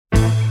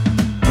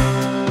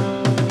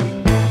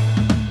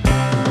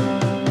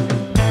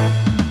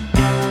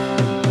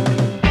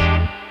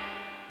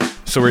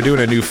So we're doing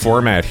a new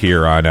format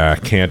here on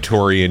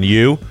Cantore and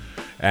YEW.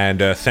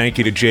 And thank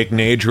you to Jake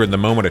Nager and the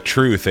Moment of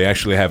Truth. They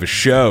actually have a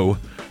show.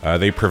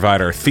 They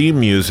provide our theme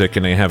music,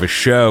 and they have a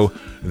show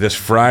this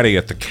Friday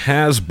at the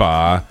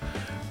Casbah.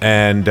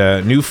 And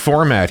new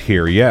format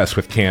here, yes,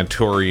 with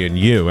Cantore and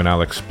YEW. And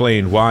I'll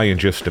explain why in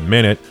just a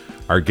minute.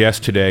 Our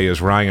guest today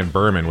is Ryan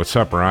Berman. What's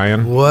up,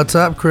 Ryan? What's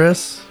up,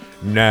 Chris?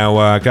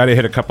 Now, got to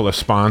hit a couple of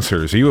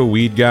sponsors. Are you a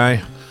weed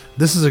guy?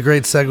 This is a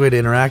great segue to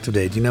Interactive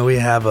Day. Do you know we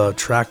have a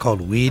track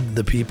called Weed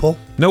the People?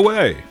 No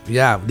way.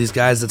 Yeah, these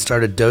guys that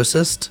started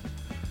Dosist,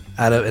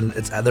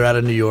 they're out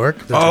of New York.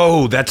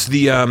 That's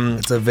the...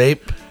 It's a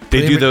vape.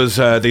 They do those,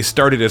 they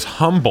started as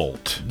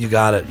Humboldt. You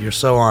got it. You're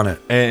so on it.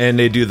 And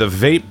they do the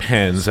vape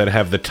pens that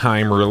have the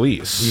time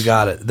release. You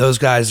got it. Those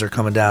guys are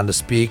coming down to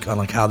speak on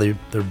like how they're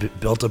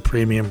built a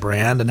premium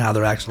brand and how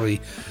they're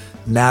actually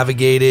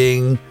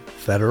navigating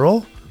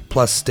federal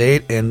plus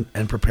state and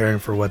preparing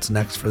for what's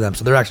next for them.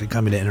 So they're actually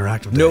coming to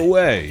Interactive Day. No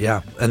way.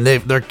 Yeah, and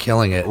they're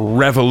killing it.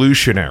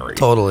 Revolutionary.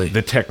 Totally.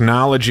 The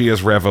technology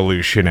is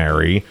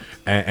revolutionary,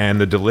 and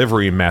the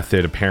delivery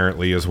method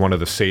apparently is one of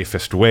the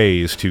safest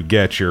ways to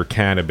get your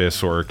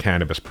cannabis or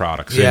cannabis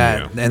products in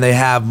you. And they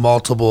have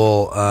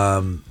multiple...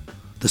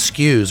 the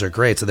SKUs are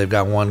great. So they've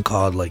got one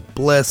called like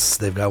Bliss.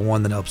 They've got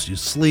one that helps you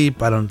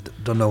sleep. I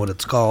don't know what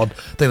it's called. I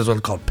think there's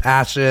one called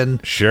Passion.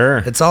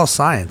 Sure. It's all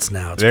science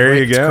now. It's there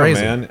great. you go, it's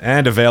crazy. man.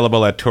 And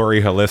available at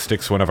Torrey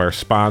Holistics, one of our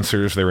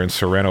sponsors. They're in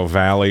Sorrento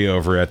Valley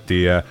over at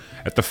the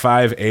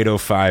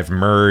 5805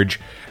 Merge.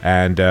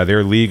 And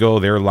they're legal,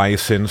 they're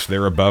licensed,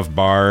 they're above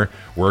bar,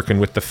 working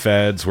with the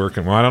feds, well,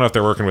 I don't know if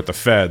they're working with the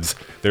feds.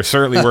 They're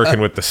certainly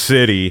working with the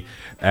city,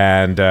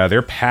 and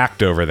they're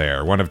packed over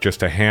there. One of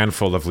just a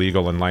handful of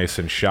legal and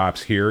licensed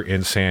shops here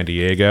in San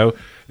Diego.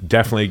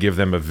 Definitely give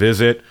them a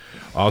visit.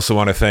 Also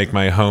want to thank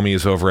my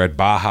homies over at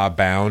Baja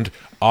Bound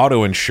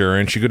Auto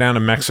Insurance. You go down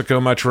to Mexico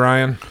much,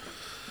 Ryan?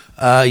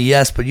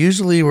 Yes, but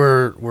usually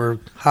we're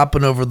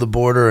hopping over the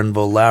border and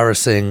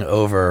volarising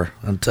over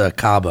into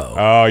Cabo.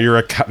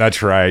 Oh,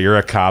 that's right. You're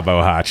a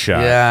Cabo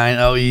hotshot. Yeah, I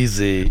know.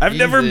 Easy. I've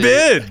never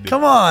been.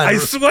 Come on. I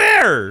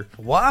swear.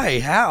 Why?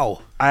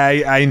 How?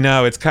 I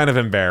know. It's kind of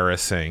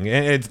embarrassing.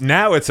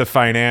 Now it's a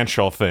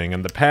financial thing.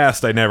 In the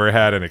past, I never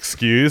had an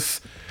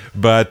excuse.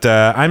 But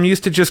I'm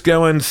used to just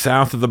going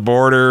south of the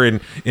border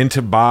and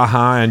into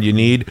Baja, and you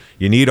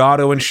need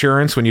auto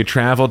insurance when you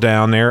travel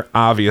down there,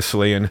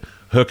 obviously, and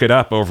hook it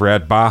up over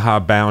at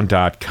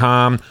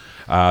bajabound.com.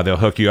 They'll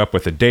hook you up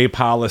with a day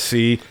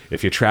policy.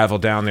 If you travel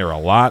down there a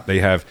lot, they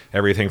have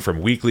everything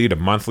from weekly to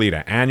monthly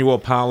to annual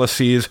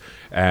policies.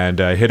 And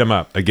hit them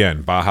up.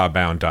 Again,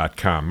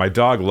 bajabound.com. My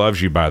dog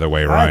loves you, by the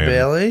way, Ryan. Hi,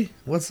 Bailey.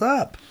 What's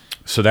up?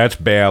 So that's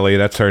Bailey.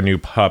 That's our new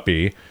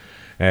puppy.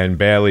 And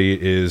Bailey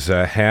is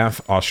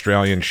half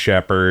Australian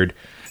Shepherd,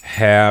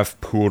 half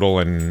Poodle,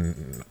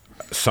 and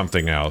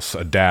something else,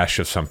 a dash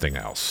of something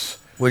else.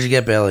 Where'd you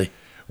get Bailey?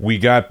 We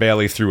got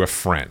Bailey through a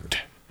friend,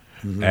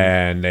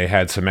 and they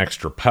had some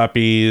extra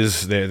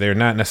puppies. They're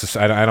not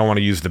necessarily, I don't want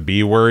to use the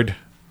B word.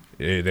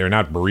 They're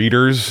not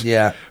breeders.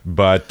 Yeah.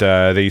 But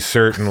they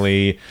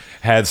certainly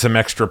had some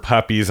extra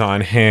puppies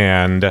on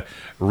hand,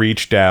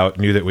 reached out,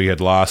 knew that we had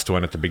lost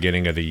one at the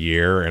beginning of the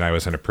year, and I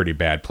was in a pretty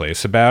bad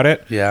place about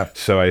it. Yeah.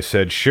 So I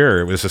said,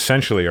 sure. It was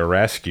essentially a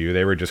rescue.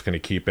 They were just going to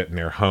keep it in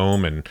their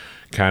home and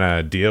kind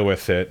of deal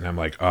with it. And I'm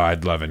like, oh,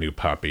 I'd love a new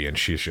puppy, and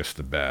she's just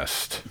the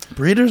best.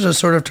 Breeders are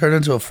sort of turned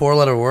into a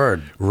 4-letter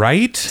word.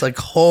 Right? It's like,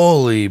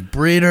 holy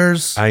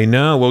breeders. I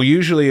know. Well,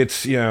 usually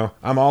it's,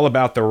 I'm all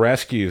about the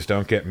rescues,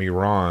 don't get me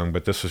wrong,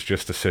 but this was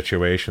just a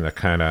situation that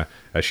kind of,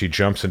 as she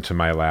jumps into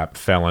my lap,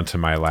 fell into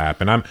my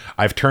lap, and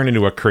I've turned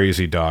into a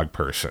crazy dog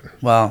person.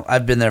 Well,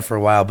 I've been there for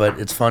a while, but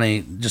it's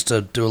funny, just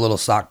to do a little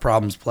sock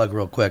problems plug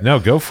real quick. No,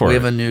 go for it. We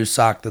have a new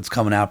sock that's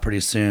coming out pretty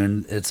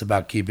soon. It's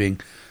about keeping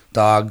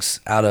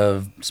dogs out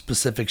of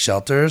specific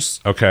shelters.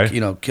 Okay.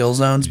 Kill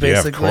zones,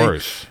 basically. Yeah, of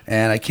course.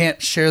 And I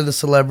can't share the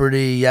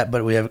celebrity yet,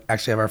 but we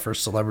actually have our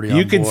first celebrity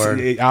on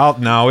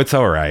board. No, it's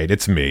all right.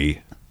 It's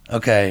me.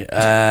 Okay. All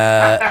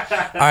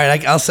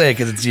right, I'll say it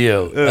because it's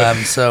you.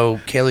 So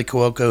Kaylee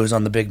Cuoco, who's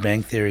on The Big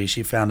Bang Theory,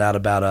 she found out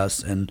about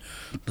us and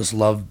just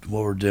loved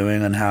what we're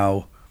doing and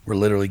how we're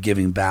literally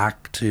giving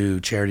back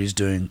to charities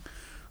doing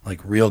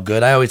like real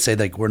good. I always say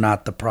like we're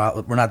not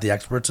the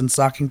experts in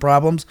stocking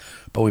problems,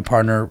 but we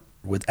partner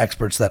with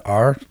experts that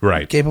are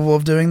capable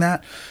of doing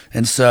that.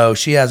 And so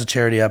she has a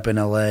charity up in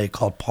LA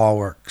called Paw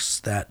Works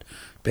that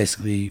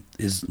basically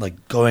is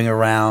like going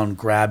around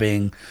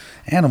grabbing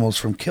animals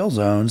from kill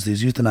zones,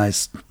 these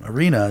euthanized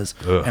arenas,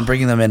 and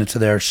bringing them into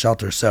their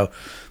shelter. So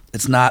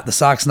it's not, the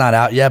sock's not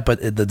out yet,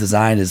 but the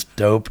design is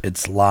dope.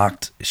 It's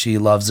locked. She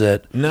loves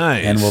it.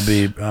 Nice. And we'll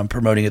be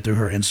promoting it through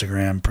her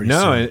Instagram pretty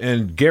soon.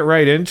 And get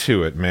right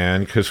into it,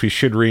 man, because we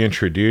should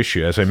reintroduce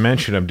you. As I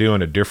mentioned, I'm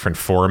doing a different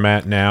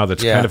format now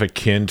that's kind of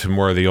akin to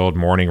more of the old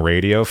morning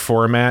radio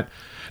format.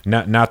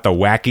 Not the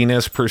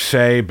wackiness per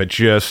se, but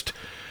just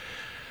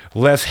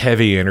less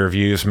heavy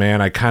interviews, man.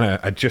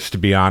 Just to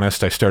be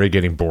honest, I started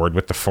getting bored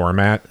with the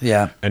format.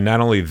 Yeah. And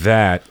not only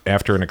that,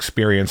 after an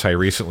experience I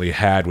recently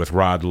had with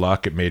Rod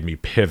Luck, it made me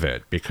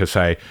pivot because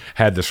I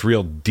had this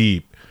real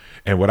deep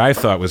and what I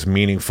thought was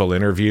meaningful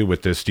interview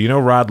with this. Do you know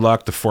Rod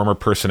Luck, the former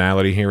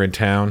personality here in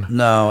town?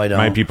 No, I don't.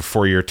 Might be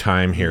before your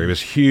time here. He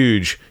was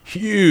huge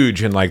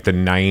in like the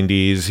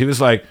 90s. He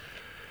was like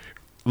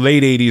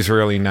late 80s,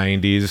 early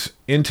 90s,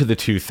 into the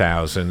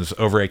 2000s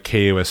over at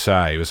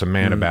KUSI. He was a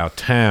man about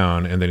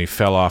town, and then he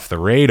fell off the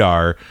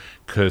radar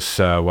because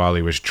while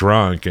he was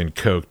drunk and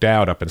coked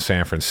out up in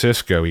San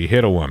Francisco, he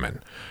hit a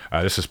woman.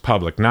 This is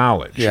public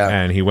knowledge. Yeah.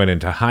 And he went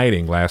into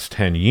hiding last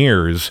 10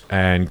 years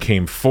and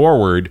came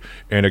forward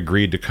and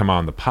agreed to come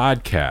on the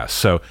podcast.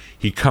 So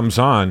he comes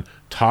on,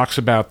 talks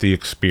about the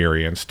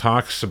experience,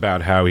 talks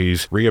about how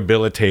he's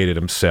rehabilitated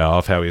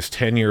himself, how he's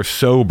 10 years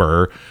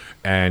sober,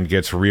 and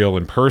gets real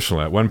and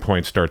personal. At one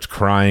point starts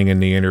crying in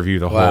the interview,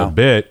 the whole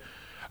bit.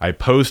 I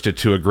posted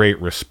to a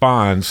great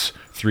response.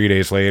 3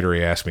 days later,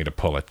 he asked me to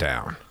pull it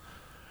down.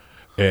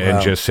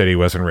 And just said he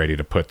wasn't ready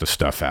to put the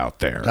stuff out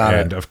there.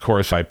 And of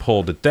course, I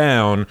pulled it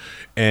down,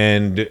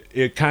 and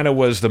it kind of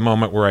was the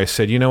moment where I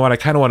said, you know what, I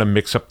kind of want to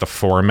mix up the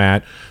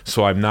format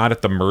so I'm not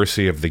at the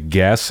mercy of the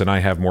guests and I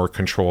have more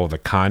control of the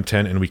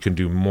content and we can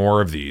do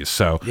more of these.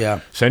 So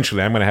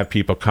essentially, I'm going to have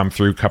people come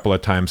through a couple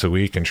of times a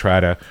week and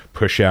try to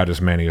push out as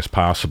many as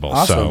possible.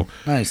 Awesome. So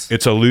nice.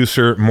 It's a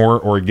looser,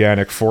 more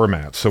organic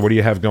format. So what do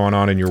you have going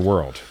on in your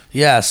world?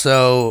 Yeah,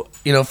 so,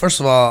 first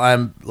of all,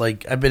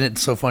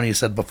 it's so funny you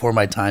said before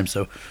my time.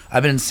 So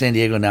I've been in San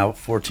Diego now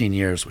 14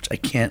 years, which I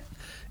can't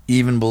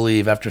even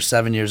believe after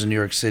 7 years in New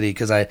York City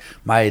because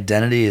my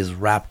identity is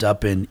wrapped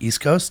up in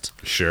East Coast.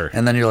 Sure.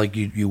 And then you're like,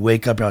 you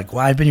wake up, you're like,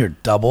 well, I've been here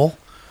double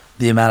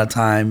the amount of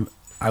time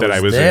I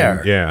was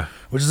there. Yeah.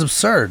 Which is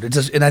absurd.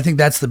 And I think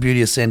that's the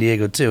beauty of San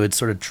Diego, too. It's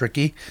sort of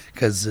tricky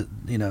because,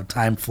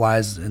 time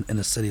flies in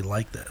a city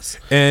like this.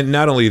 And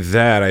not only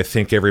that, I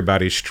think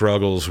everybody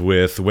struggles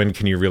with when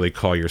can you really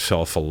call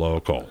yourself a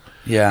local?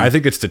 Yeah. I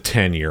think it's the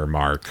 10-year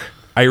mark.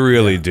 I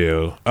really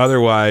do.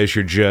 Otherwise,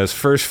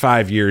 first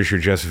 5 years, you're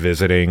just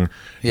visiting.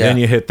 Yeah. Then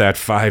you hit that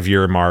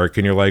 5-year mark,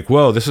 and you're like,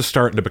 whoa, this is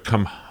starting to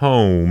become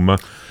home.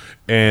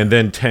 And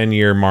then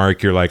 10-year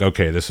mark, you're like,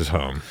 okay, this is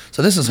home.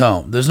 So this is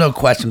home. There's no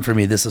question for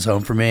me. This is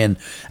home for me. And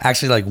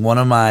actually, one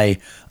of my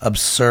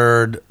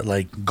absurd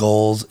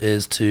goals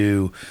is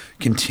to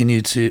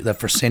continue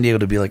for San Diego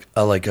to be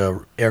a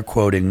air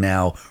quoting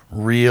now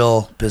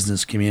real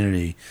business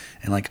community.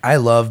 And I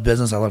love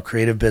business. I love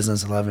creative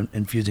business. I love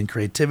infusing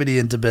creativity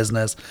into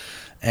business.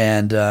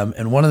 And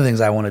one of the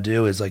things I want to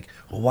do is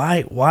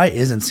why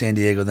isn't San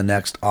Diego the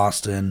next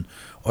Austin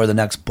or the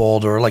next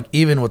Boulder, or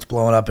even what's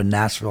blowing up in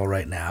Nashville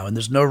right now? And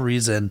there's no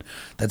reason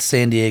that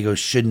San Diego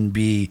shouldn't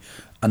be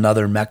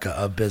another mecca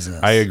of business.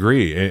 I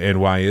agree.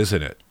 And why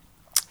isn't it?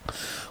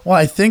 Well,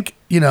 I think,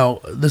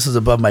 this is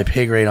above my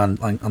pay grade on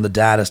the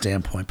data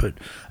standpoint, but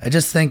I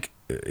just think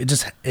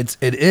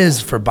it is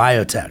for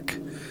biotech,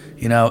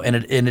 and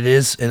it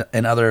is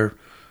in other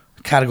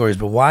categories,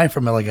 but why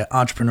from an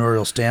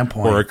entrepreneurial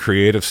standpoint or a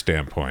creative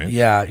standpoint?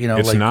 Yeah,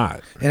 it's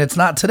not, and it's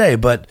not today.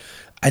 But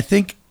I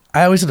think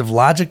I always said if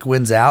logic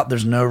wins out,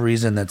 there's no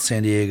reason that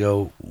San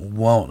Diego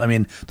won't. I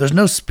mean, there's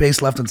no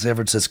space left in San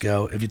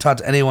Francisco. If you talk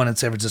to anyone in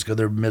San Francisco,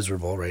 they're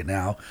miserable right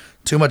now.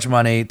 Too much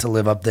money to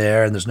live up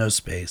there, and there's no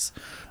space.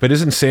 But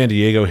isn't San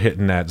Diego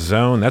hitting that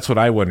zone? That's what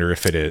I wonder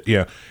if it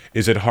is.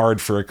 Is it hard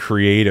for a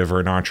creative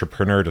or an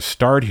entrepreneur to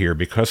start here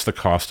because the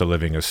cost of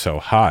living is so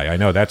high? I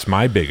know that's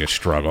my biggest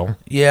struggle.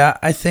 Yeah,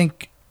 I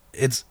think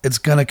it's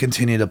going to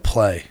continue to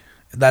play.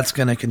 That's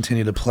going to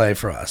continue to play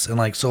for us.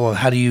 And so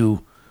how do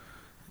you...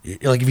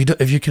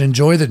 if you can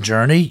enjoy the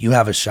journey, you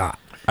have a shot.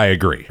 I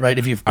agree. Right?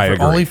 If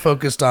you're only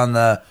focused on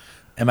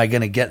am I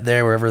going to get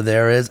there wherever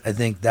there is, I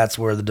think that's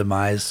where the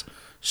demise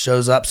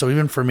shows up. So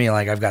even for me,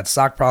 I've got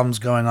sock problems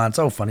going on. It's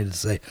so funny to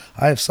say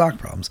I have sock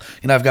problems.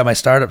 I've got my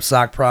startup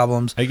sock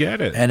problems. I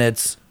get it. And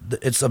it's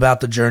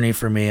about the journey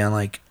for me.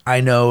 And I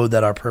know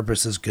that our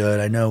purpose is good.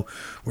 I know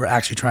we're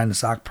actually trying to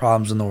solve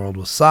problems in the world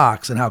with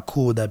socks. And how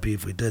cool would that be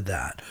if we did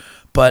that?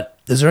 But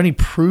is there any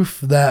proof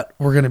that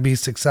we're going to be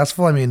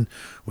successful? I mean,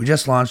 we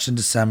just launched in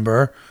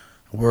December.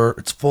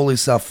 It's fully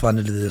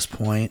self-funded at this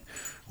point.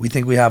 We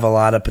think we have a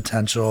lot of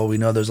potential. We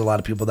know there's a lot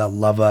of people that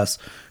love us.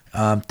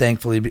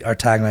 Thankfully, our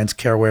tagline's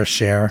care, wear,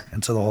 share.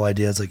 And so the whole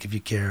idea is if you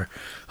care,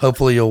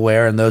 hopefully you'll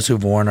wear. And those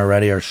who've worn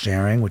already are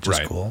sharing, which is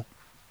cool.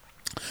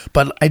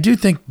 But I do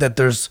think that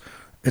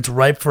it's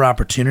ripe for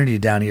opportunity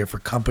down here for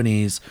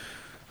companies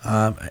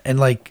and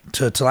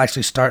to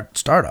actually start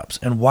startups.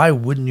 And why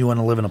wouldn't you want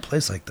to live in a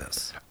place like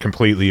this?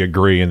 Completely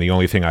agree. And the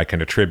only thing I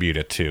can attribute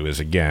it to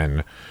is,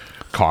 again,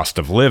 cost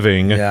of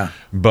living. Yeah.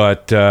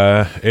 But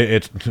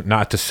it's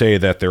not to say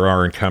that there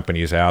aren't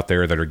companies out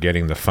there that are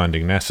getting the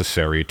funding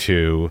necessary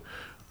to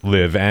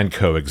live and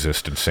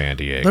coexist in San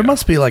Diego. There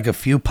must be like a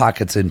few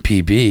pockets in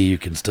PB you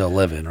can still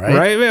live in, right?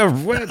 Right?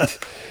 Man,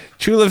 what?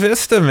 Chula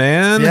Vista,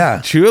 man.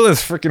 Yeah. Chula's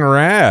freaking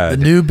rad. The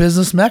new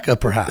business mecca,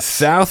 perhaps.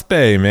 South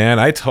Bay, man.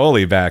 I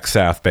totally back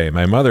South Bay.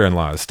 My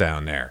mother-in-law is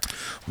down there.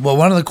 Well,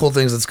 one of the cool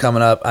things that's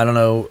coming up, I don't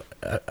know,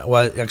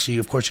 well, actually,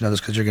 of course you know this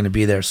because you're going to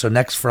be there. So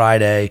next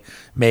Friday,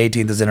 May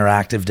 18th is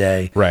Interactive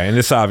Day. Right, and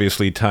this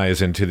obviously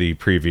ties into the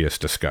previous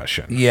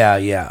discussion.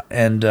 Yeah.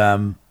 And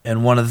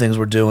one of the things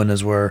we're doing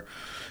is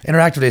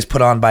Interactive Day is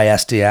put on by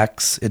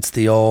SDX. It's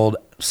the old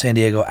San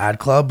Diego Ad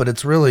Club, but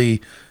it's really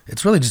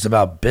just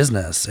about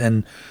business.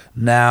 And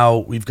now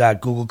we've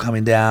got Google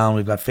coming down,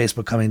 we've got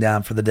Facebook coming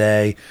down for the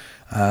day.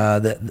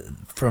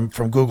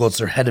 From Google, it's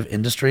their head of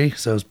industry.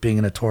 So it's being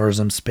in a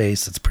tourism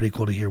space, it's pretty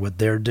cool to hear what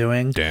they're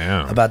doing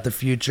about the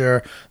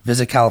future.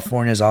 Visit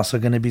California is also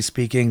going to be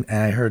speaking,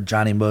 and I heard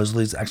Johnny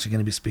Mosley's actually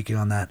going to be speaking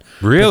on that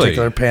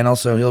particular panel.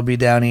 So he'll be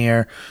down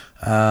here.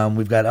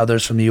 We've got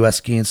others from the U.S.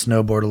 Ski and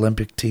Snowboard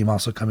Olympic team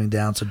also coming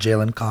down. So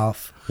Jalen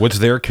Koff. What's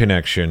their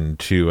connection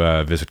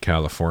to Visit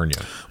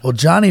California? Well,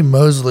 Johnny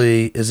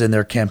Mosley is in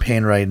their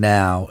campaign right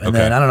now. And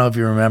then I don't know if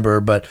you remember,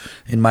 but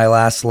in my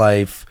last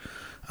life,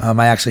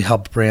 I actually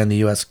helped brand the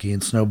U.S. Ski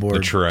and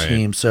Snowboard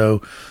team.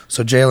 So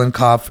Jalen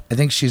Koff, I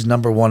think she's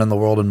number one in the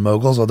world in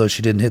moguls, although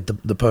she didn't hit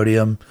the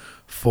podium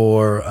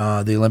for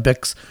the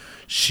Olympics.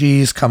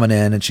 She's coming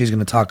in, and she's going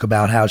to talk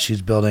about how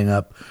she's building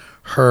up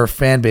her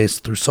fan base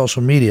through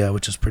social media,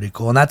 which is pretty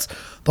cool. And that's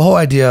the whole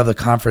idea of the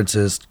conference,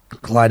 is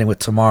colliding with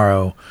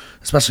tomorrow,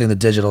 especially in the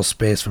digital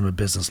space from a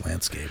business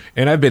landscape.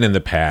 And I've been in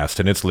the past,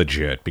 and it's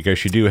legit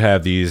because you do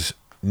have these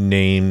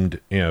named,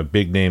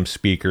 big name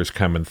speakers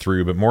coming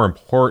through, but more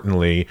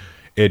importantly,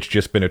 it's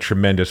just been a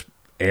tremendous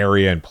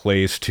area and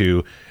place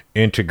to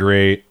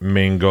integrate,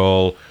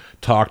 mingle,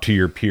 talk to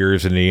your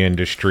peers in the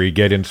industry,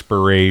 get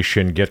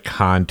inspiration, get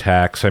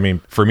contacts. I mean,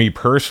 for me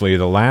personally,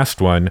 the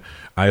last one,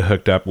 I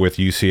hooked up with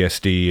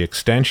UCSD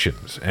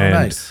Extensions,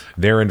 and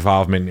their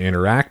involvement in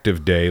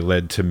Interactive Day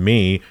led to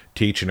me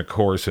teaching a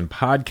course in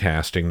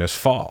podcasting this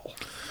fall.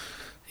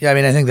 Yeah, I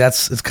mean, I think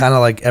it's kind of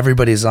like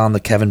everybody's on the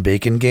Kevin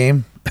Bacon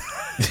game,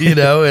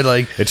 and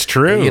like it's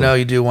true.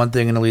 You do one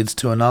thing and it leads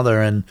to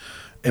another. And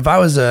if I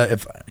was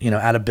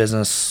out of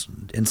business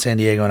in San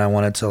Diego and I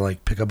wanted to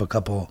like pick up a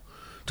couple,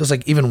 just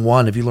like even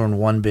one, if you learn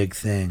one big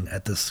thing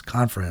at this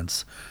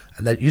conference,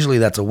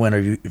 that's a win.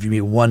 Or if you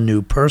meet one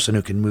new person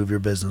who can move your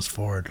business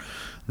forward,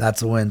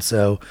 that's a win.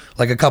 So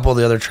like a couple of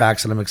the other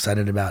tracks that I'm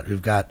excited about,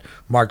 we've got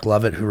Mark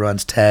Lovett, who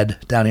runs TED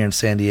down here in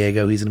San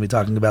Diego. He's going to be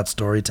talking about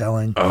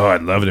storytelling. Oh,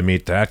 I'd love to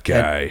meet that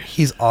guy. And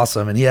he's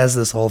awesome. And he has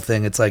this whole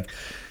thing. It's like,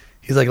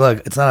 he's like,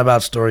 look, it's not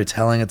about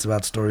storytelling. It's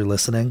about story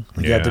listening.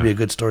 You have to be a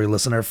good story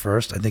listener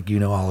first. I think you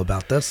know all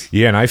about this.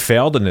 Yeah, and I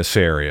failed in this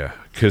area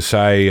because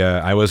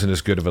I wasn't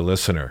as good of a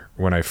listener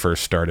when I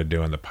first started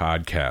doing the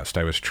podcast.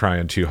 I was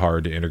trying too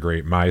hard to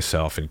integrate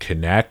myself and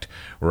connect,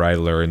 where I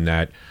learned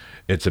that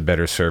it's a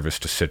better service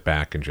to sit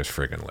back and just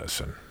friggin'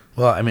 listen.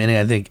 Well, I mean,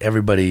 I think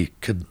everybody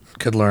could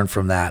learn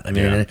from that. I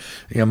mean,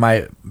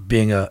 my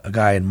being a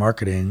guy in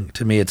marketing,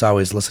 to me, it's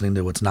always listening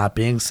to what's not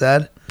being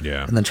said.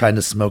 Yeah. And then trying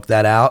to smoke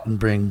that out and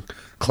bring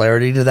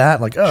clarity to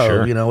that. Like,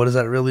 what does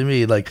that really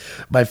mean? Like,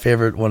 my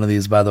favorite one of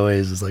these, by the way,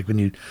 is like when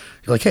you're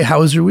like, hey,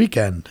 how was your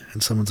weekend?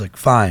 And someone's like,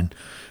 fine.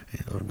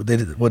 What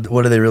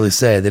do they really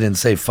say? They didn't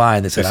say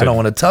fine. They said, I don't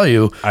want to tell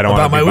you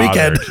about my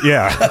weekend.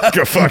 Yeah,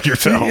 go fuck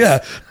yourself.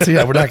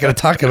 So we're not going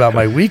to talk about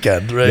my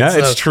weekend, right? Yeah,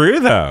 it's true,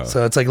 though.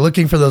 So it's like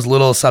looking for those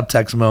little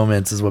subtext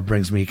moments is what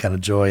brings me kind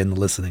of joy in the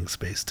listening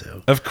space,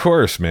 too. Of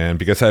course, man,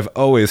 because I've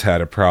always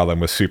had a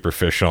problem with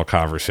superficial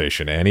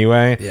conversation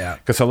anyway. Yeah.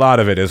 Because a lot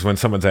of it is when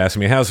someone's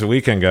asking me, how's the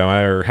weekend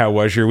going? Or how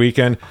was your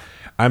weekend?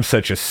 I'm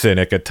such a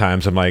cynic at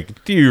times. I'm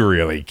like, do you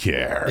really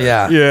care?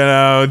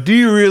 Yeah. Do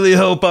you really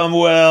hope I'm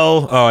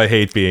well? Oh, I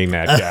hate being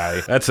that guy.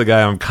 That's the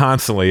guy I'm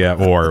constantly at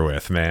war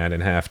with, man,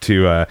 and have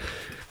to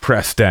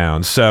press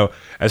down. So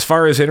as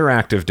far as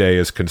Interactive Day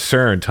is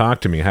concerned,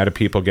 talk to me. How do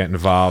people get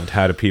involved?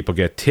 How do people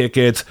get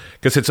tickets?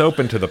 Because it's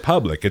open to the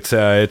public. It's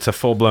a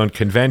full-blown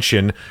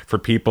convention for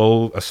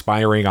people,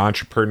 aspiring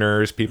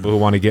entrepreneurs, people who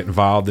want to get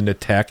involved in the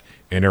tech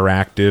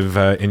interactive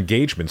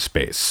engagement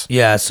space.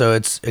 Yeah, so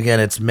it's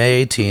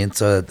May 18th,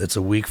 so it's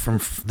a week from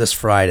this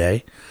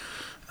Friday.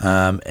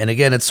 And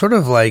again, it's sort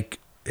of like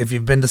if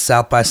you've been to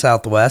South by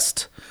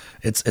Southwest,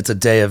 it's a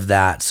day of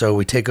that. So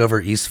we take over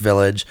East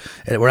Village.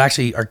 And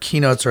our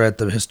keynotes are at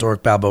the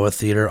historic Balboa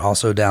Theater,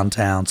 also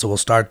downtown. So we'll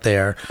start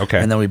there. Okay.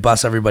 And then we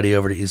bus everybody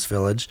over to East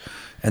Village.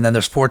 And then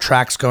there's 4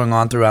 tracks going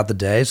on throughout the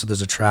day. So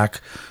there's a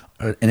track,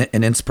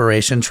 an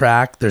inspiration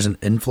track. There's an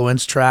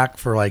influence track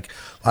for like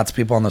lots of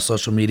people in the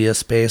social media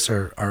space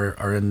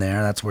are in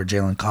there. That's where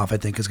Jalen Koff, I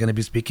think, is going to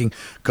be speaking.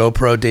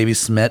 GoPro, Davey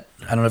Smith.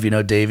 I don't know if you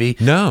know Davey.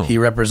 No. He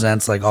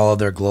represents like all of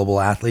their global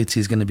athletes.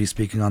 He's going to be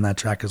speaking on that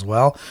track as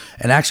well.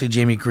 And actually,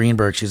 Jamie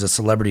Greenberg, she's a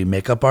celebrity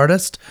makeup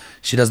artist.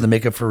 She does the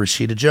makeup for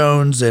Rashida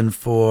Jones and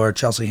for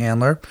Chelsea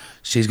Handler.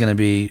 She's going to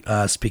be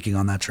speaking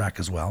on that track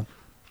as well.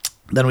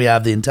 Then we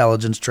have the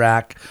intelligence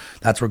track.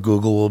 That's where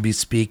Google will be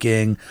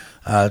speaking.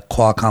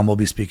 Qualcomm will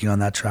be speaking on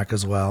that track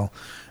as well.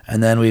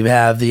 And then we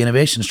have the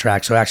innovations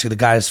track. So actually the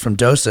guys from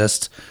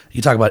Dosist,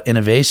 you talk about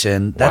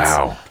innovation.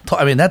 Wow.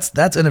 I mean,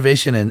 that's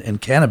innovation in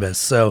cannabis.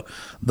 So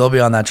they'll be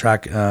on that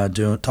track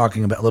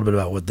talking about a little bit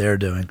about what they're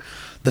doing.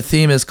 The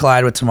theme is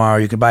Collide with Tomorrow.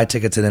 You can buy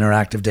tickets at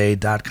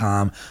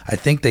interactiveday.com. I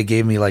think they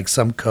gave me like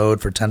some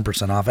code for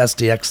 10% off.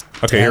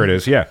 SDX. Okay, here it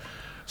is. Yeah.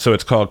 So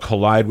it's called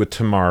Collide with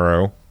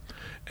Tomorrow,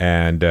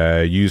 and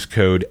use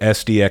code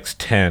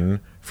SDX10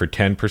 for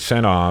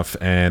 10% off,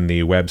 and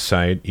the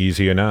website,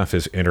 easy enough,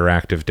 is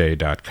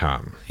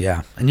interactiveday.com.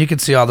 Yeah, and you can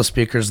see all the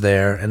speakers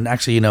there. And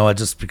actually, you know what,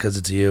 just because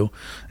it's you,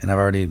 and I've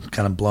already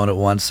kind of blown it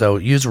once, so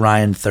use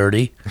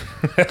Ryan30.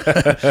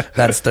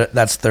 That's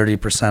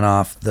 30%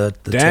 off the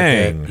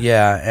Dang. ticket.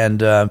 Yeah,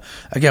 and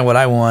again, what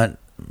I want,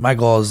 my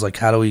goal is like,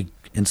 how do we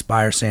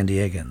inspire San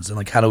Diegans? And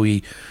like,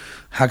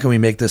 how can we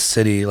make this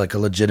city like a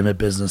legitimate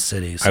business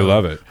city? So I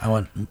love it. I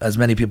want as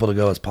many people to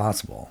go as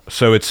possible.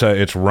 So it's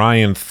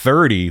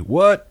Ryan30,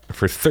 what?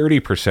 For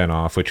 30%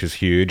 off, which is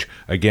huge.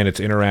 Again, it's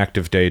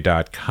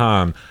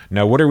interactiveday.com.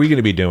 Now, what are we going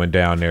to be doing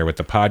down there with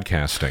the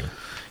podcasting?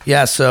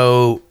 Yeah,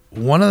 so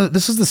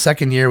this is the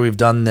second year we've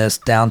done this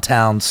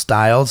downtown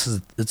style.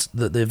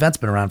 The event's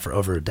been around for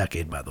over a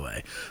decade, by the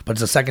way, but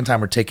it's the second time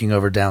we're taking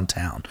over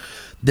downtown.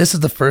 This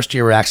is the first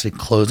year we're actually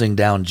closing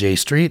down J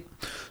Street.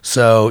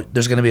 So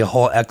there's going to be a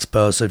whole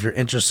expo. So if you're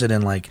interested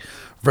in like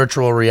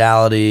virtual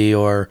reality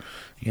or,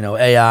 you know,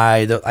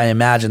 AI, I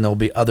imagine there'll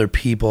be other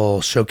people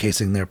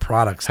showcasing their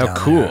products. How down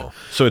cool. there.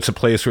 So it's a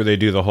place where they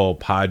do the whole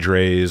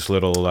Padres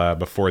little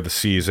before the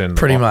season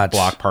Pretty much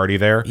block party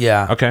there.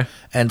 Yeah. Okay.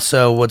 And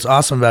so what's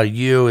awesome about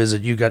you is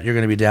that you're going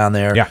to be down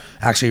there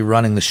actually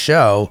running the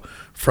show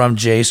from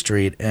J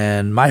Street.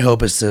 And my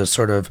hope is to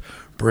sort of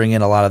bring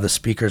in a lot of the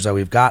speakers that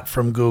we've got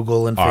from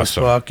Google and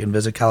Facebook and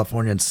Visit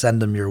California and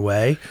send them your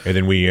way. And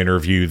then we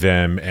interview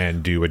them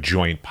and do a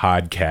joint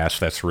podcast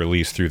that's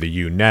released through the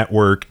YEW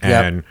network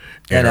and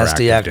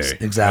SDX. Day.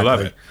 Exactly. I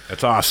love it.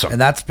 That's awesome. And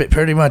that's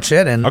pretty much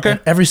it. And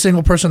every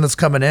single person that's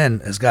coming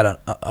in has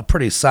got a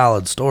pretty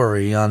solid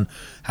story on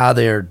how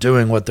they're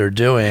doing what they're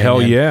doing.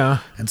 Hell yeah.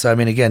 And so, I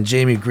mean, again,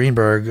 Jamie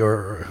Greenberg,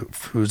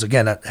 who's,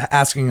 again,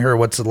 asking her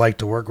what's it like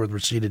to work with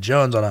Rashida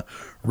Jones on a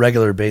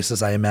regular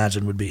basis, I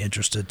imagine would be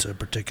interested to a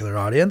particular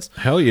audience.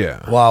 Hell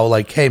yeah. While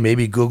like, hey,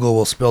 maybe Google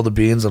will spill the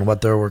beans on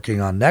what they're working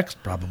on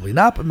next. Probably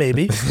not, but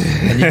maybe.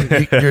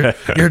 And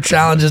your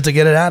challenge is to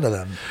get it out of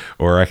them.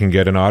 Or I can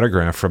get an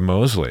autograph from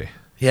Mosley.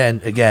 Yeah,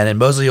 and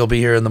Mosley will be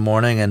here in the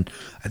morning, and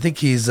I think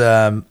he's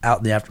out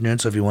in the afternoon,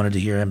 so if you wanted to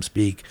hear him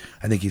speak,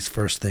 I think he's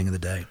first thing of the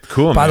day.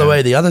 Cool, By the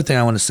way, the other thing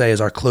I want to say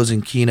is our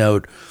closing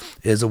keynote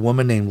is a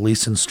woman named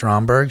Lisa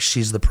Stromberg.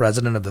 She's the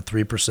president of the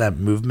 3%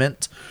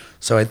 movement.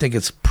 So I think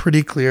it's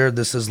pretty clear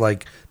this is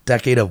like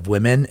decade of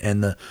women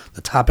and the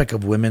topic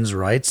of women's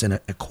rights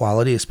and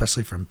equality,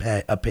 especially from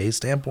a pay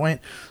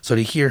standpoint. So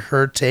to hear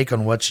her take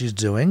on what she's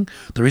doing,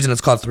 the reason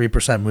it's called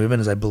 3%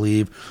 movement is I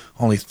believe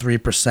only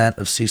 3%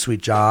 of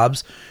C-suite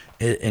jobs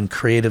in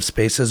creative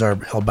spaces are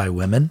held by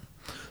women.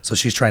 So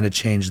she's trying to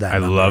change that. I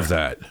love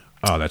that.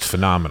 Oh, that's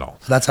phenomenal.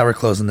 So that's how we're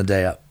closing the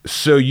day up.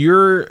 So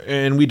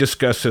and we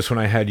discussed this when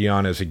I had you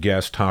on as a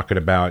guest, talking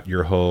about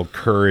your whole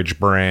Courage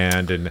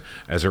brand and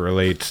as it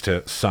relates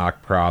to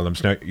sock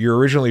problems. Now, you're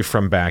originally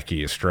from back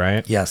east,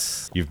 right?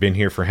 Yes. You've been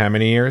here for how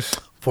many years?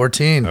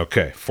 14.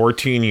 Okay,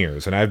 14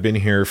 years. And I've been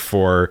here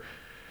for,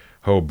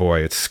 oh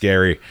boy, it's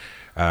scary,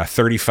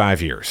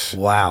 35 years.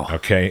 Wow.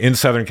 Okay, in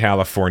Southern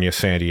California,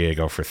 San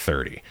Diego for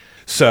 30.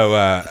 So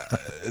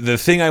the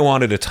thing I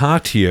wanted to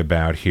talk to you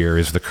about here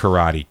is the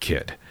Karate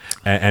Kid.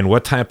 And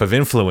what type of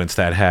influence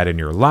that had in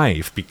your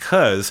life,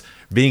 because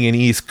being an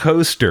East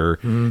Coaster,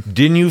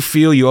 didn't you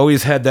feel you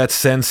always had that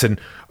sense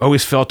and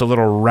always felt a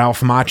little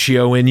Ralph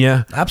Macchio in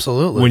you?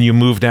 Absolutely. When you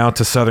moved out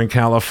to Southern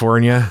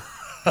California?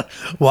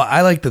 Well,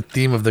 I like the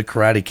theme of the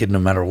Karate Kid no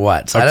matter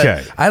what. So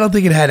okay. I don't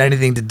think it had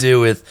anything to do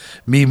with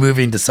me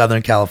moving to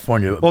Southern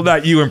California. Well,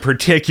 not you in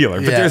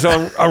particular, but there's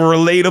a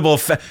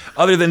relatable,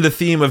 other than the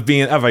theme of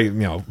being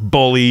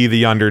bully,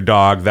 the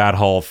underdog, that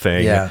whole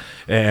thing,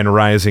 and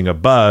rising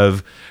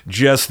above.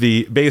 Just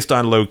based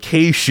on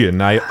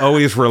location, I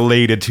always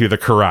related to the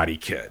Karate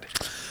Kid.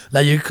 Now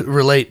you could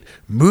relate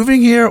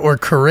moving here or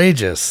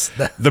courageous?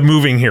 The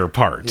moving here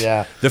part.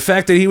 Yeah. The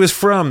fact that he was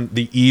from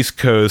the East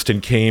Coast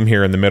and came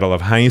here in the middle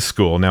of high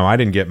school. Now, I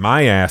didn't get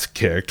my ass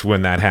kicked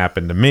when that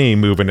happened to me,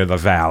 moving to the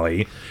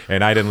Valley.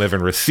 And I didn't live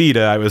in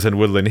Reseda. I was in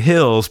Woodland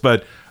Hills.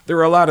 But there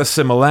are a lot of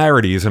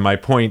similarities. And my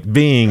point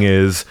being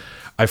is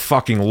I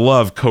fucking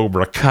love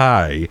Cobra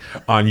Kai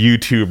on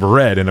YouTube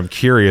Red. And I'm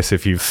curious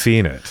if you've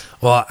seen it.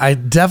 Well, I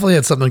definitely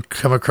had something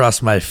come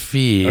across my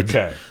feed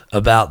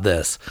about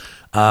this.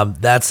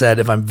 That said,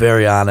 if I'm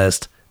very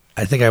honest,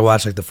 I think I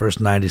watched like the first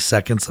 90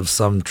 seconds of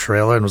some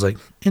trailer and was like,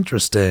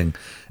 interesting.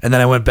 And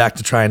then I went back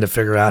to trying to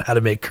figure out how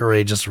to make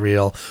Courageous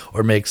real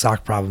or make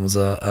Sock Problems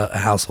a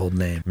household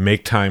name.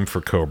 Make time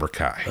for Cobra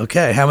Kai.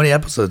 Okay. How many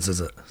episodes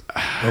is it?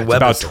 It's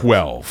about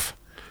 12.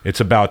 It's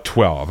about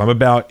 12. I'm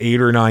about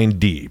 8 or 9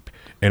 deep.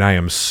 And I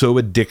am so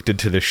addicted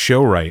to this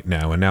show right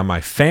now. And now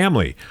my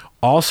family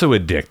also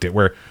addicted,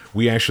 where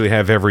we actually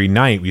have every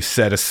night we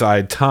set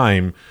aside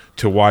time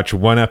to watch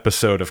one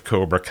episode of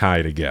Cobra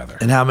Kai together.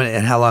 And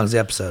how long is the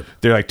episode?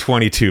 They're like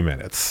 22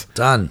 minutes.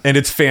 Done. And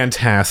it's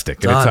fantastic.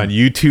 Done. And it's on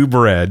YouTube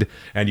Red,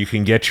 and you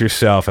can get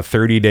yourself a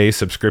 30-day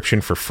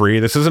subscription for free.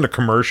 This isn't a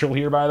commercial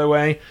here, by the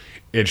way.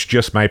 It's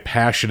just my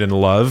passion and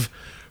love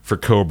for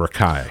Cobra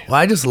Kai. Well,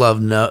 I just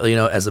love,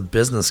 as a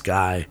business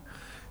guy,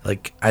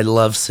 like, I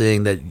love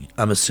seeing that.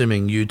 I'm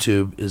assuming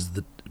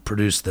YouTube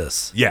produced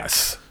this.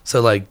 Yes. So,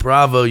 like,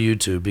 bravo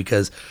YouTube,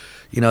 because,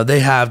 they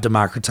have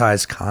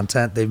democratized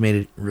content. They've made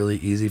it really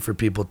easy for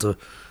people to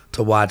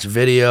watch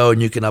video,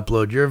 and you can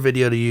upload your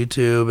video to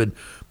YouTube.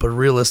 But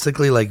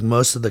realistically, like,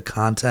 most of the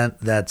content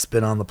that's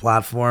been on the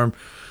platform,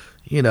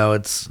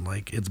 it's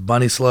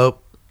bunny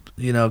slope,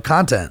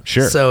 content.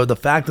 Sure. So the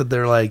fact that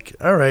they're like,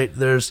 all right,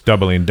 there's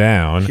doubling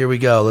down. Here we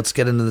go. Let's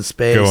get into the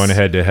space. Going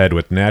head to head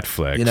with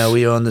Netflix.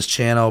 We own this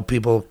channel.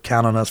 People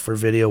count on us for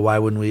video. Why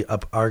wouldn't we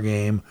up our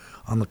game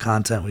on the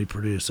content we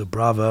produce? So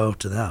bravo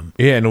to them.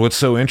 Yeah, and what's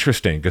so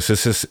interesting, because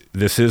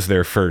this is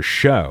their first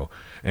show,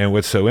 and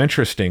what's so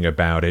interesting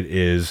about it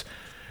is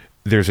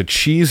there's a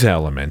cheese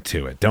element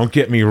to it. Don't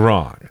get me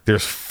wrong.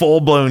 There's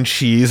full-blown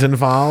cheese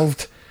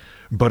involved,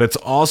 but it's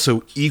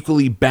also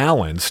equally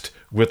balanced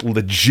with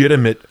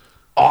legitimate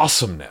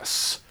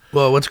awesomeness.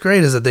 Well, what's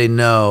great is that they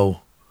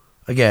know,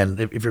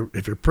 again, if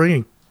you're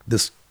bringing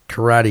this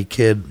Karate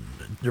Kid,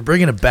 you're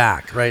bringing it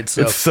back, right?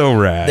 So it's so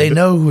rad. They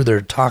know who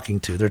they're talking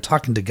to. They're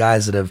talking to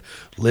guys that have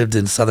lived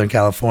in Southern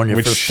California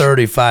for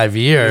 35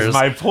 years. Is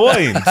my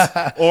point.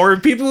 Or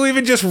people who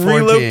even just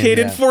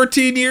relocated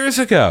 14 years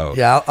ago.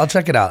 Yeah, I'll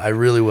check it out. I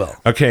really will.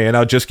 Okay, and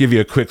I'll just give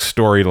you a quick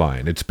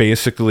storyline. It's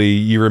basically,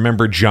 you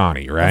remember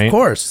Johnny, right? Of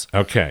course.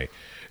 Okay.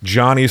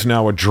 Johnny's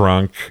now a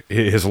drunk.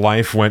 His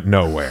life went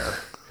nowhere.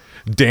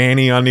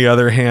 Danny, on the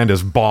other hand,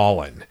 is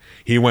ballin'.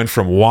 He went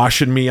from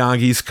washing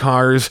Miyagi's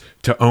cars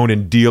to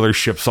owning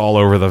dealerships all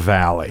over the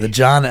valley. The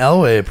John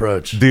Elway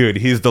approach. Dude,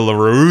 he's the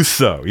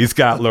LaRusso. He's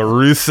got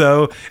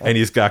LaRusso, and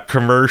he's got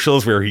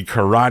commercials where he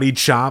karate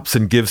chops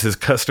and gives his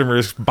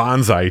customers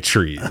bonsai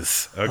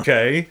trees.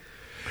 Okay?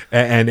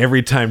 And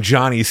every time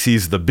Johnny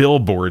sees the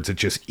billboards, it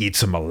just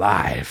eats him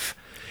alive.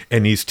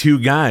 And these two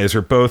guys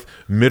are both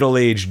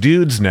middle-aged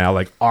dudes now,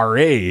 like our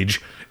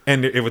age.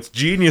 And what's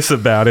genius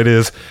about it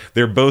is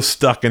they're both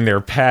stuck in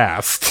their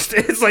past.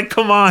 It's like,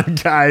 come on,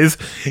 guys,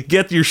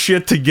 get your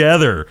shit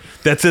together.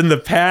 That's in the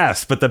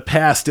past, but the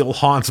past still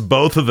haunts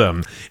both of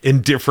them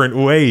in different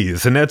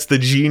ways. And that's the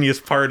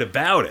genius part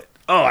about it.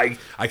 Oh,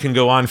 I can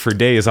go on for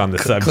days on the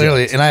subject.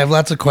 Clearly, and I have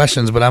lots of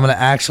questions, but I'm going to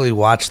actually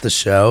watch the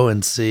show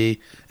and see.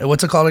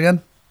 What's it called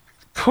again?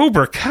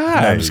 Cobra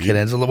Kai. No, I'm just kidding.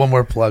 It's a little one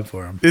more plug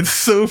for him. It's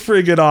so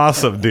friggin'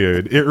 awesome,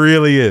 dude. It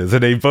really is.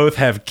 And they both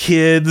have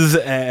kids,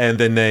 and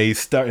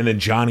then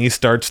Johnny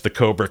starts the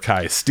Cobra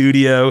Kai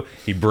studio.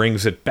 He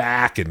brings it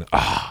back, and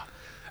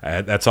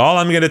that's all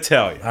I'm gonna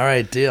tell you. All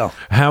right, deal.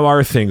 How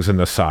are things in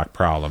the sock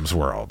problems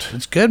world?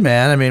 It's good,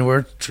 man. I mean,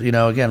 we're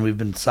again, we've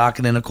been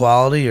socking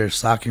inequality or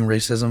socking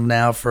racism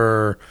now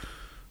for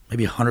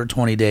maybe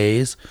 120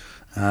 days.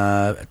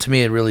 To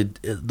me,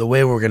 the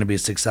way we're going to be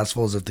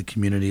successful is if the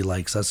community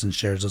likes us and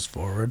shares us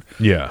forward.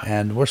 Yeah.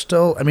 And we're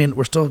still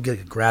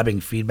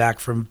grabbing feedback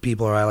from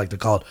people, or I like to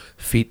call it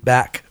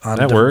feedback on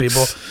that different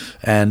works. people.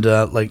 And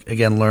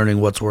again,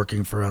 learning what's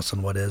working for us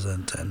and what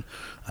isn't. And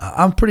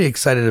I'm pretty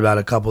excited about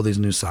a couple of these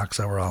new socks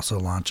that we're also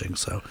launching.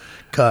 So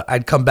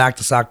I'd come back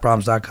to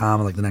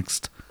sockproblems.com in like the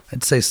next,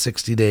 I'd say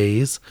 60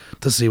 days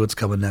to see what's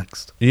coming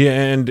next. Yeah,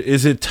 and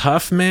is it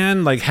tough,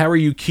 man? Like, how are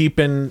you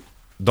keeping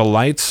the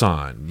lights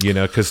on,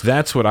 because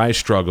that's what I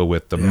struggle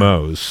with the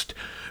most,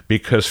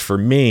 because for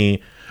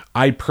me,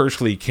 I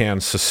personally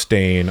can't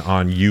sustain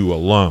on you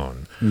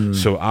alone.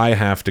 So I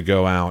have to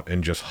go out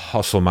and just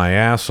hustle my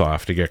ass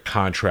off to get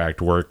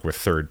contract work with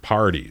third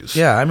parties.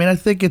 Yeah, I mean, I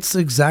think it's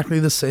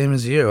exactly the same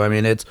as you. I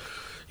mean, it's,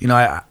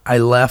 I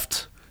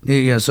left,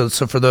 so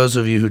for those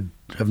of you who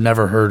have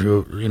never heard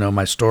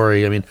my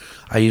story, I mean,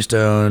 I used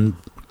to own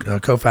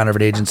co-founder of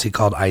an agency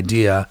called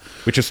Idea,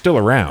 which is still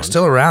around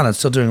and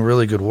still doing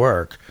really good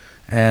work.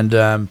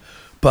 And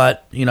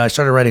but I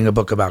started writing a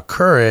book about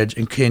courage,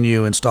 and can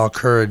you install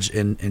courage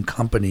in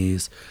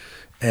companies?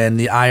 And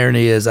the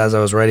irony is, as I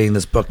was writing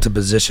this book to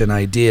position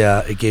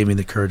Idea, it gave me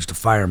the courage to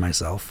fire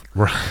myself,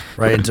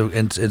 right,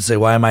 and say,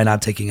 why am I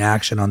not taking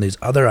action on these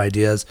other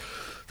ideas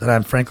that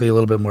I'm frankly a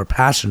little bit more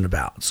passionate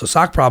about? So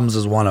Sock Problems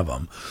is one of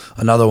them.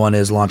 Another one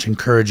is launching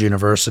Courage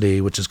University,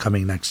 which is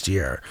coming next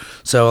year.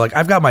 So like,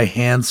 I've got my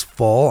hands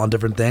full on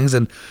different things,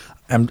 and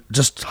I'm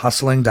just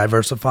hustling,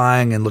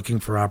 diversifying, and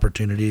looking for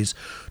opportunities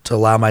to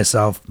allow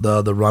myself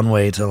the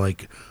runway to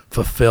like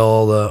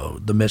fulfill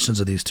the missions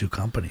of these two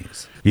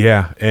companies.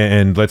 Yeah,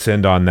 and let's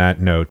end on that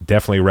note.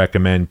 Definitely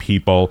recommend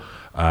people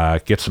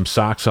get some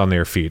socks on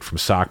their feet from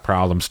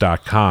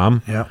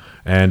sockproblems.com. Yeah.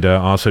 And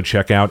also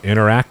check out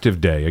Interactive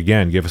Day.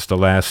 Again, give us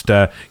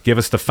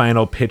the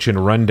final pitch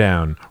and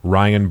rundown,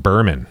 Ryan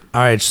Berman.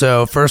 All right,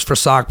 so first for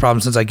Sock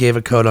Problems, since I gave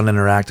a code on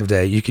Interactive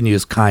Day, you can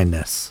use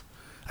kindness.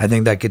 I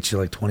think that gets you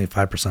like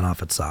 25%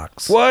 off at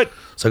Socks. What?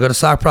 So go to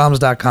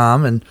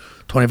sockproblems.com and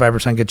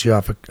 25% gets you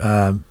off.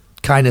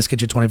 Kindness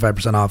gets you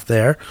 25% off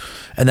there.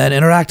 And then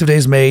Interactive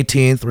Days, May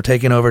 18th. We're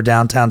taking over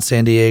downtown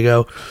San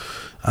Diego.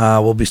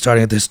 We'll be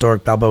starting at the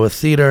historic Balboa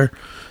Theater.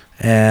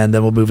 And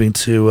then we're moving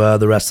to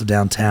the rest of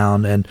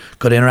downtown. And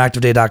go to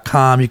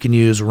interactiveday.com. You can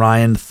use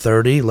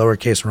Ryan30,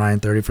 lowercase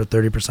Ryan30 for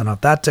 30%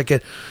 off that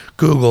ticket.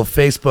 Google,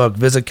 Facebook,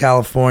 Visit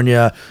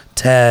California,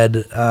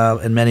 TED,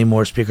 and many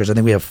more speakers. I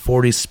think we have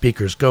 40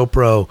 speakers.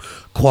 GoPro,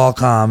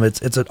 Qualcomm.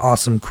 It's an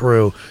awesome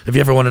crew. If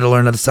you ever wanted to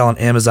learn how to sell on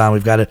Amazon,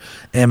 we've got an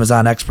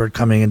Amazon expert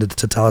coming in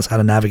to tell us how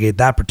to navigate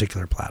that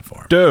particular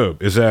platform.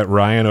 Dope. Is that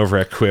Ryan over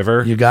at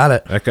Quiver? You got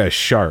it. That guy's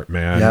sharp,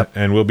 man. Yep.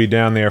 And we'll be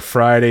down there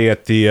Friday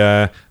at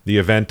the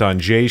event on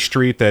J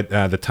Street. That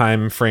the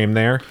time frame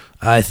there.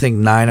 I think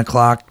 9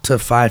 o'clock to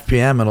 5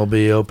 p.m. it'll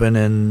be open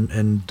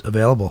and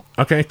available.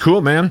 Okay,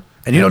 cool, man.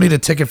 And you don't need a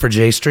ticket for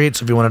J Street,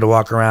 so if you wanted to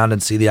walk around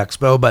and see the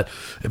expo, but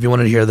if you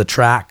wanted to hear the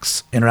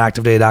tracks,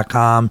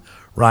 interactiveday.com,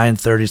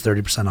 Ryan30's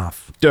 30%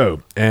 off.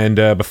 Dope. And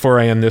before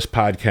I end this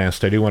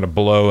podcast, I do want to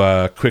blow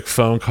a quick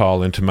phone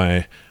call into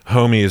my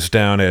homies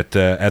down at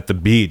the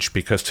beach,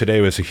 because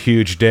today was a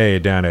huge day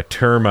down at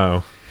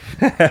Termo,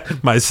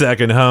 my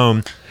second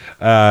home.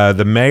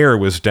 The mayor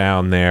was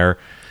down there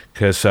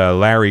because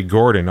Larry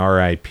Gordon,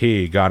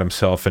 R.I.P., got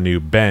himself a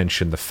new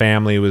bench, and the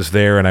family was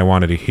there, and I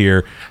wanted to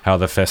hear how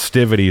the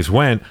festivities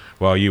went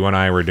while you and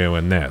I were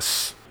doing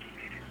this.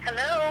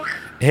 Hello.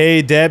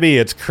 Hey, Debbie,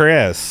 it's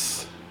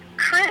Chris.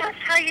 Chris,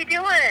 how you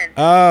doing?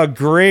 Oh,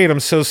 great. I'm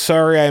so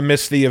sorry I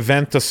missed the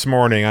event this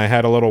morning. I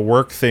had a little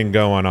work thing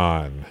going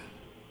on.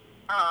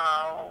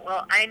 Oh,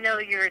 well, I know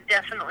you're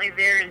definitely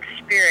there in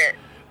spirit.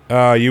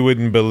 Oh, you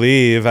wouldn't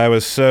believe. I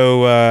was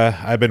so,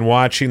 I've been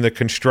watching the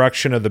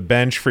construction of the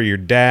bench for your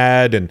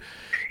dad, and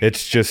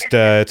it's just,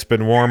 it's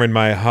been warming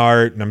my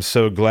heart, and I'm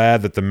so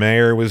glad that the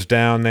mayor was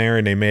down there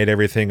and they made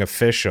everything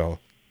official.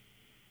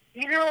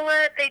 You know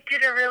what? They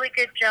did a really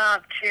good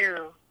job,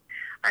 too.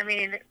 I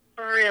mean,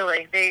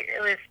 really,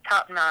 it was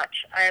top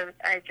notch. I was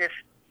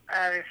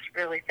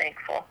really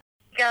thankful.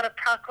 Got a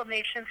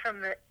proclamation from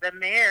the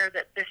mayor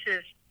that this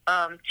is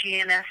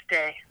GNS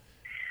Day.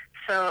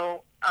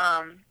 So,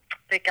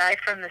 the guy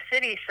from the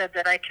city said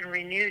that I can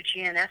renew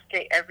GNS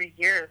Day every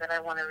year, that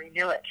I want to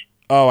renew it.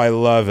 Oh, I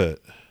love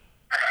it.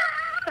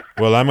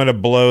 Well, I'm going to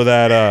blow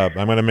that up.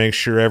 I'm going to make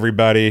sure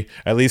everybody,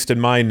 at least in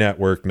my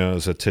network,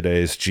 knows that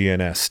today's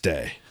GNS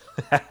Day.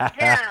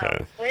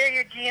 Yeah, wear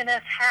your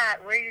GNS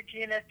hat, wear your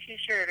GNS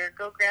T-shirt, or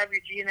go grab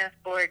your GNS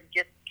board and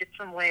get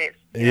some waves.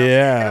 You know?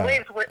 Yeah.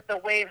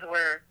 The waves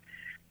were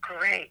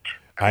great.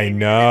 I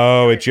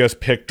know. It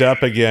just picked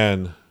up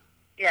again.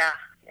 Yeah.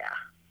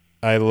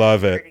 I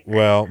love it.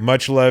 Well,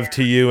 much love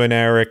to you and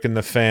Eric and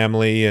the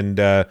family, and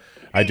I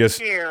just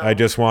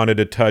wanted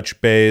to touch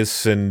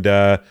base and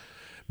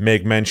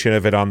make mention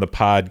of it on the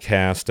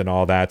podcast and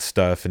all that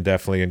stuff, and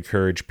definitely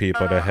encourage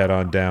people to head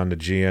on down to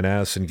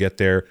GNS and get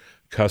their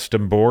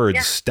custom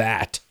boards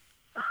stat.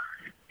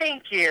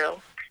 Thank you.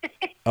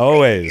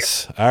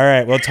 Always. Thank you. All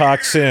right, we'll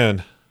talk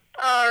soon.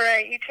 All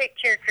right, you take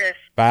care, Chris.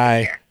 Bye.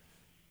 Take care.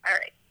 All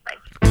right, bye.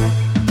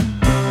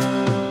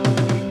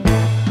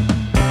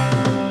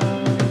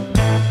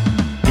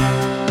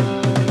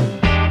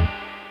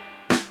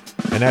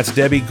 And that's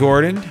Debbie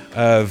Gordon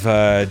of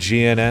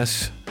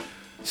GNS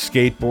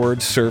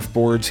Skateboards,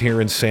 Surfboards here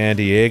in San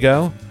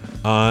Diego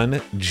on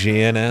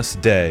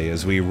GNS Day.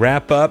 As we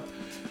wrap up,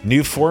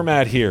 new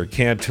format here,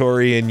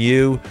 Cantore and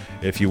YEW.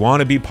 If you want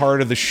to be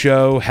part of the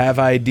show, have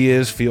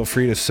ideas, feel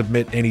free to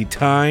submit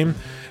anytime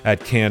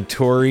at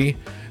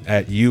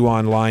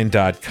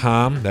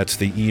cantore@yewonline.com. That's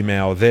the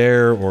email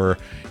there, or,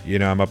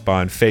 I'm up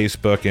on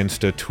Facebook,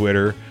 Insta,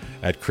 Twitter,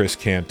 at Chris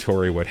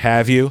Cantore, what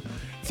have you.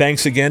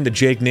 Thanks again to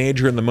Jake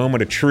Nager and the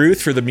Moment of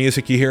Truth for the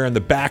music you hear in the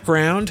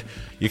background.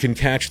 You can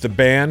catch the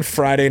band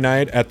Friday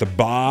night at the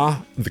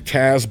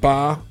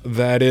Casbah,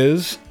 that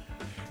is.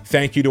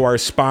 Thank you to our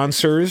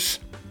sponsors,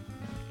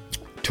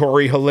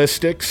 Tory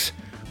Holistics,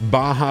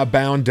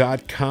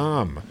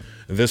 BajaBound.com,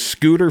 The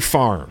Scooter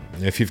Farm,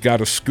 if you've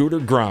got a scooter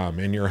grom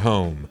in your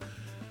home,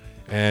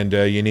 and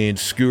you need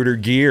scooter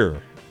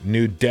gear,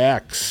 new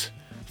decks,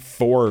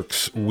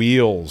 forks,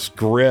 wheels,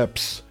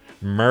 grips,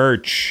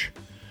 merch,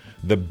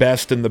 the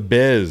best in the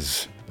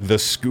biz,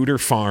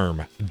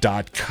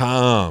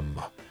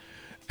 thescooterfarm.com.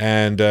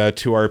 And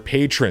to our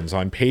patrons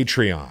on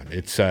Patreon,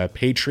 it's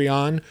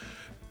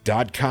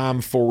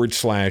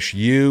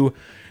patreon.com/YEW.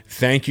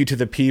 Thank you to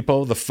the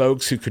people, the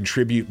folks who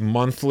contribute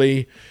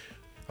monthly.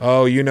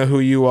 Oh, you know who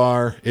you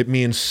are. It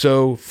means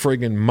so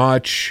friggin'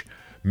 much.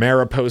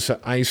 Mariposa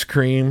Ice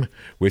Cream,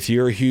 with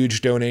your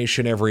huge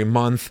donation every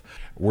month,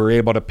 we're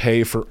able to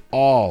pay for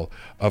all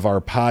of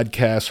our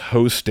podcast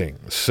hosting.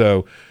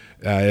 So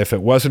if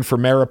it wasn't for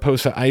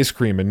Mariposa Ice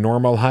Cream in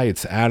Normal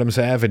Heights, Adams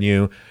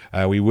Avenue,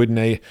 we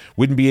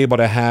wouldn't be able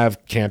to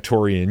have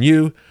Cantore and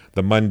YEW,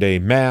 the Monday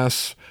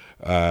Mass,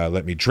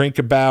 Let Me Drink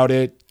About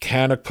It,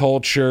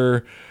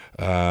 Caniculture,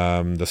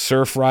 the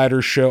Surf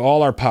Rider Show,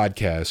 all our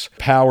podcasts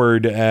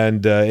powered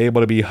and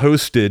able to be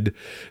hosted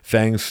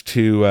thanks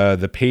to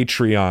the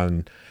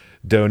Patreon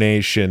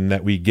donation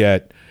that we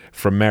get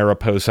from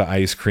Mariposa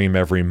Ice Cream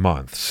every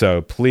month.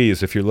 So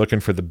please, if you're looking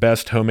for the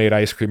best homemade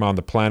ice cream on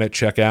the planet,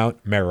 check out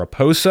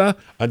Mariposa.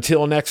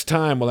 Until next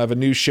time, we'll have a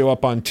new show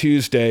up on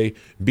Tuesday.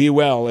 Be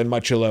well and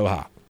much aloha.